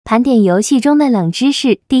盘点游戏中的冷知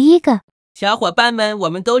识，第一个，小伙伴们，我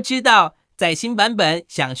们都知道，在新版本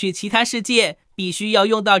想去其他世界，必须要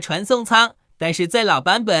用到传送舱，但是在老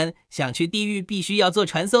版本想去地狱，必须要做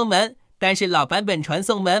传送门，但是老版本传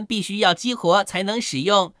送门必须要激活才能使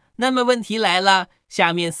用。那么问题来了，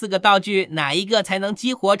下面4个道具哪一个才能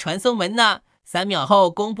激活传送门呢？3秒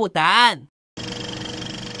后公布答案。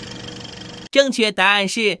正确答案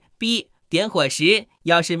是 B， 点火石。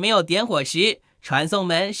要是没有点火石，传送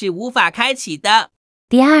门是无法开启的。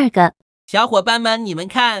第二个，小伙伴们，你们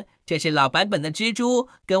看，这是老版本的蜘蛛，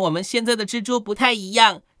跟我们现在的蜘蛛不太一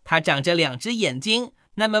样，它长着2只眼睛。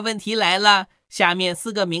那么问题来了，下面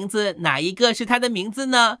4个名字哪一个是它的名字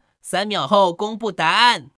呢？3秒后公布答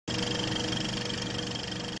案。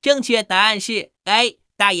正确答案是 A，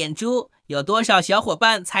 大眼猪。有多少小伙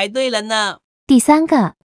伴猜对了呢？第三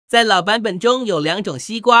个，在老版本中有2种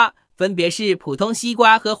西瓜，分别是普通西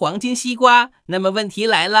瓜和黄金西瓜。那么问题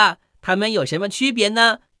来了，它们有什么区别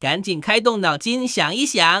呢？赶紧开动脑筋想一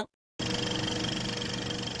想。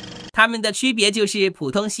它们的区别就是普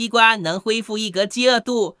通西瓜能恢复1格饥饿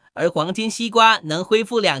度，而黄金西瓜能恢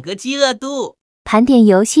复2格饥饿度。盘点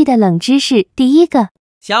游戏的冷知识，第一个，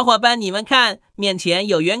小伙伴，你们看，面前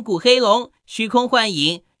有远古黑龙、虚空幻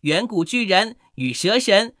影、远古巨人与蛇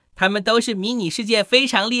神，他们都是迷你世界非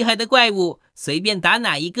常厉害的怪物，随便打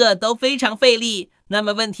哪一个都非常费力。那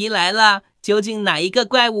么问题来了，究竟哪一个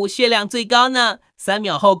怪物血量最高呢？3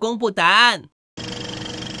秒后公布答案。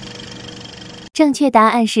正确答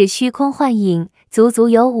案是虚空幻影，足足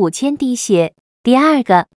有5000滴血。第二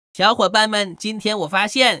个，小伙伴们，今天我发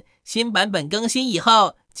现新版本更新以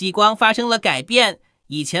后，激光发生了改变。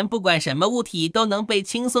以前不管什么物体都能被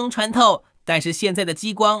轻松穿透，但是现在的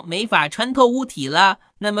激光没法穿透物体了。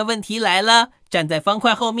那么问题来了，站在方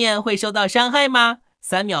块后面会受到伤害吗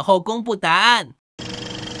？3秒后公布答案。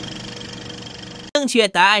正确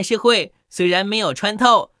答案是会，虽然没有穿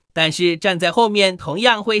透，但是站在后面同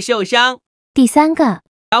样会受伤。第三个，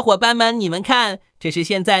小伙伴们，你们看，这是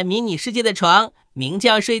现在迷你世界的床，名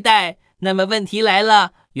叫睡袋。那么问题来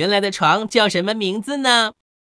了，原来的床叫什么名字呢